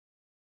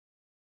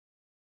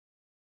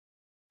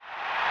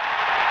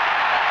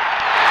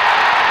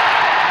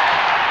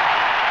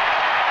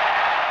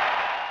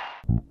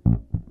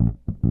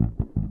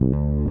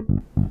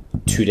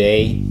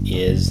Today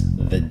is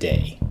the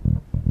day.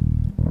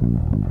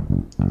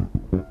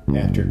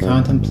 After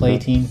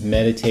contemplating,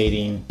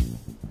 meditating,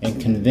 and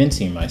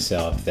convincing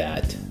myself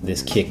that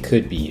this kick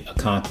could be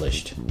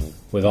accomplished,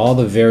 with all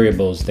the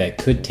variables that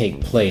could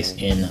take place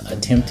in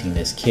attempting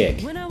this kick,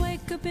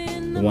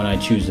 the one I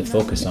choose to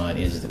focus on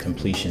is the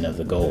completion of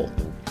the goal.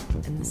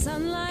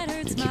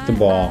 To kick the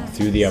ball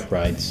through the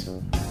uprights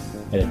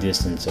at a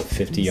distance of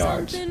 50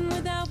 yards.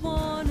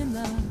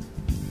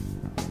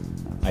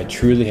 I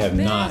truly have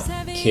not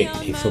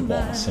kicked a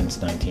football since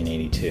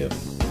 1982.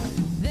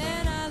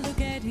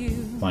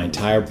 My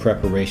entire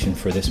preparation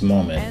for this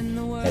moment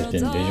has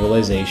been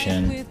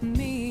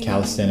visualization,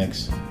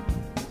 calisthenics,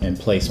 and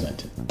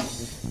placement.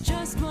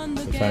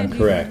 If I'm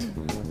correct,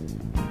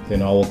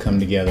 then all will come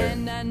together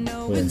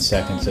within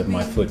seconds of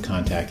my foot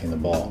contacting the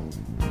ball.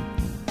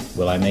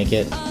 Will I make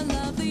it?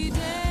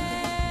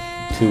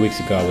 2 weeks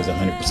ago I was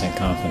 100%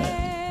 confident.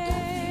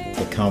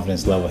 The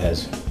confidence level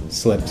has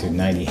slipped to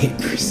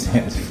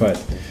 98%, but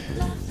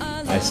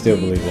I still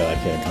believe that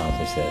I can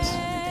accomplish this.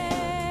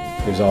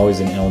 There's always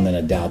an element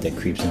of doubt that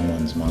creeps in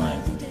one's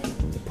mind.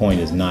 The point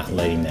is not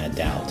letting that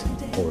doubt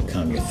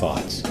overcome your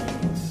thoughts.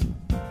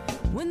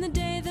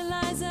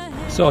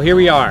 So here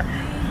we are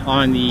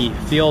on the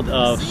field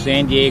of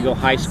San Diego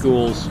High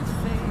School's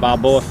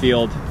Balboa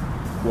Field,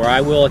 where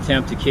I will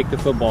attempt to kick the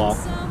football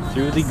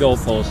through the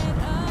goalpost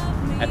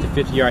at the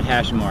 50-yard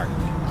hash mark.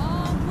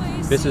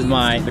 This is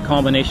the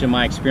culmination of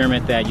my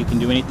experiment that you can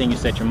do anything you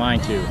set your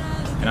mind to.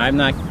 And I've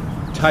not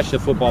touched a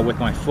football with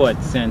my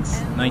foot since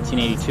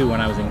 1982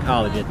 when I was in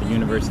college at the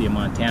University of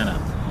Montana.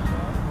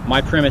 My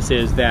premise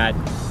is that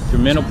through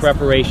mental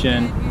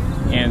preparation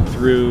and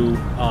through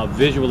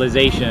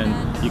visualization,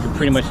 you can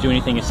pretty much do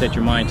anything you set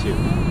your mind to.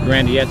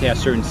 Granted, you have to have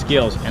certain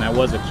skills, and I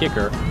was a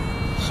kicker,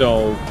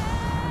 so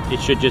it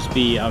should just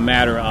be a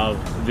matter of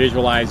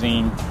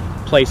visualizing,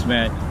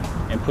 placement,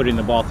 and putting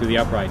the ball through the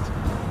uprights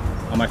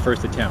on my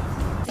first attempt.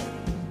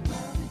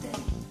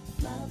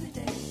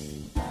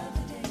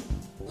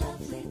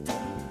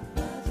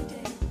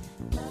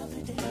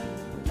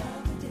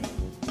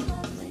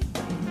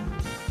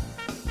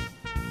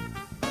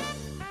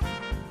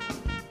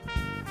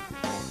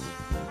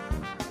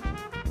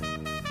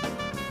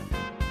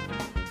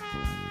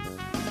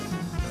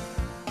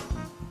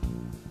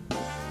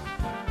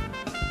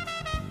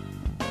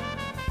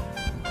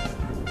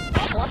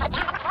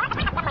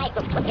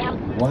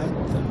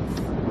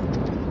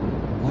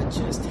 What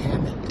just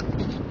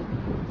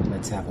happened?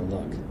 Let's have a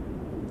look.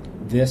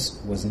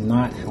 This was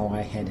not how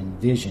I had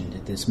envisioned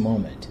this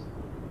moment.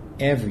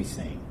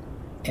 Everything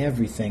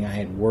I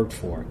had worked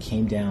for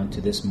came down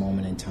to this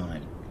moment in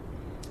time.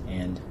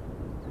 And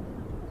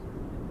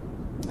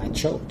I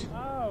choked.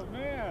 Oh,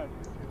 man.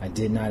 I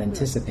did not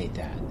anticipate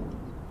that.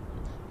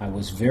 I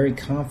was very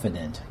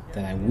confident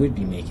that I would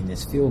be making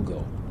this field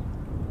goal.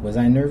 Was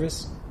I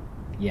nervous?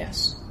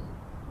 Yes.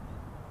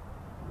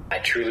 I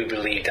truly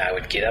believed I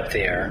would get up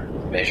there,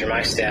 measure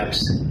my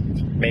steps,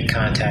 make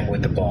contact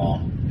with the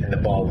ball, and the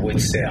ball would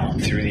sail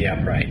through the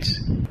uprights.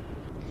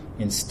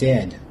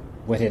 Instead,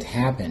 what had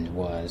happened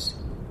was,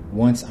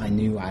 once I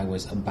knew I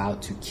was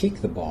about to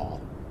kick the ball,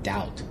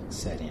 doubt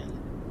set in.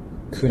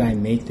 Could I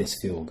make this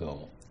field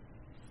goal?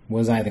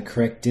 Was I the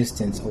correct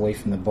distance away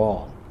from the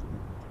ball?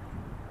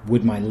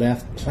 Would my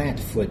left plant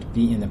foot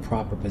be in the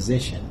proper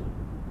position?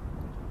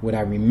 Would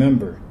I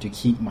remember to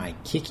keep my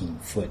kicking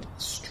foot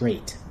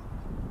straight?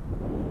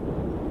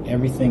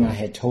 Everything I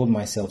had told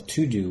myself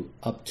to do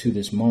up to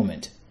this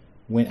moment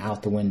went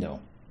out the window.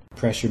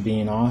 Pressure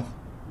being off,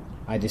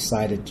 I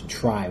decided to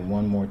try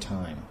one more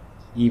time,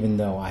 even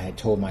though I had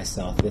told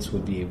myself this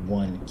would be a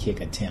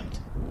one-kick attempt.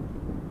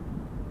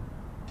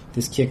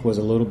 This kick was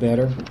a little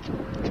better,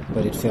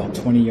 but it fell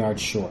 20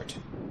 yards short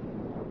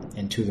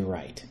and to the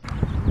right.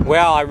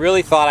 Well, I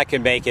really thought I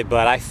could make it,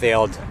 but I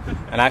failed,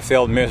 and I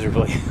failed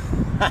miserably.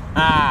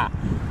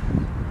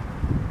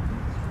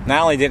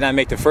 Not only didn't I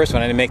make the first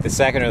one, I didn't make the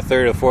second or the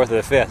third or the fourth or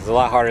the fifth. It's a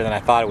lot harder than I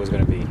thought it was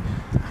going to be.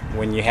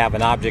 When you have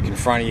an object in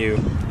front of you,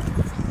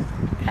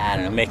 I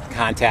don't know, making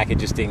contact, it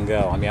just didn't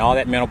go. I mean, all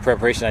that mental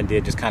preparation I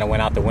did just kind of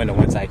went out the window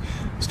once I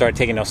started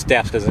taking those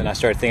steps, because then I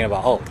started thinking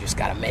about, oh, you just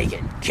got to make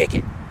it, kick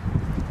it,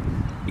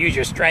 use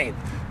your strength.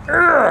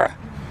 Urgh!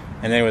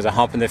 And then there was a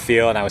hump in the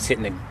field, and I was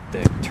hitting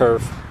the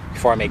turf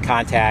before I made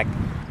contact,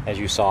 as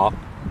you saw.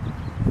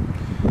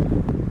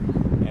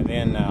 And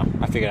then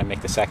I figured I'd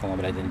make the second one,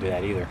 but I didn't do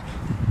that either.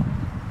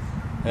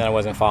 And then I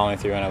wasn't following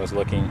through, and I was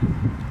looking,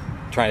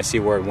 trying to see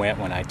where it went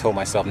when I told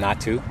myself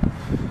not to.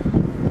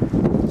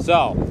 So,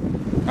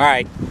 all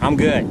right, I'm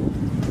good.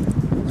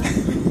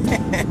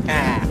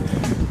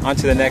 On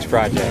to the next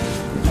project.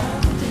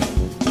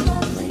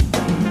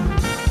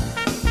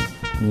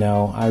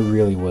 No, I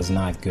really was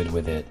not good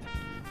with it.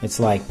 It's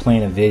like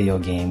playing a video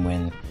game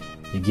when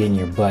you're getting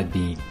your butt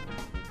beat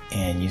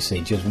and you say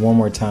just one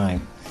more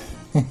time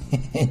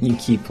and you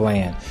keep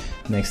playing.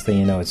 Next thing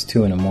you know, it's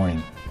 2 in the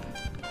morning.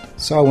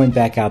 So I went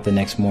back out the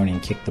next morning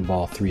and kicked the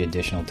ball 3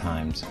 additional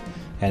times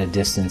at a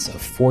distance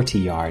of 40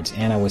 yards,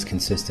 and I was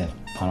consistent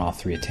on all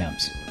 3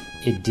 attempts.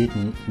 It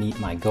didn't meet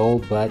my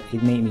goal, but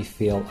it made me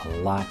feel a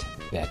lot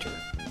better.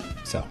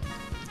 So,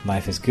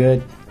 life is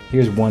good.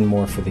 Here's one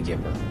more for the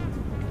giver.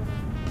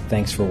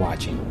 Thanks for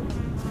watching.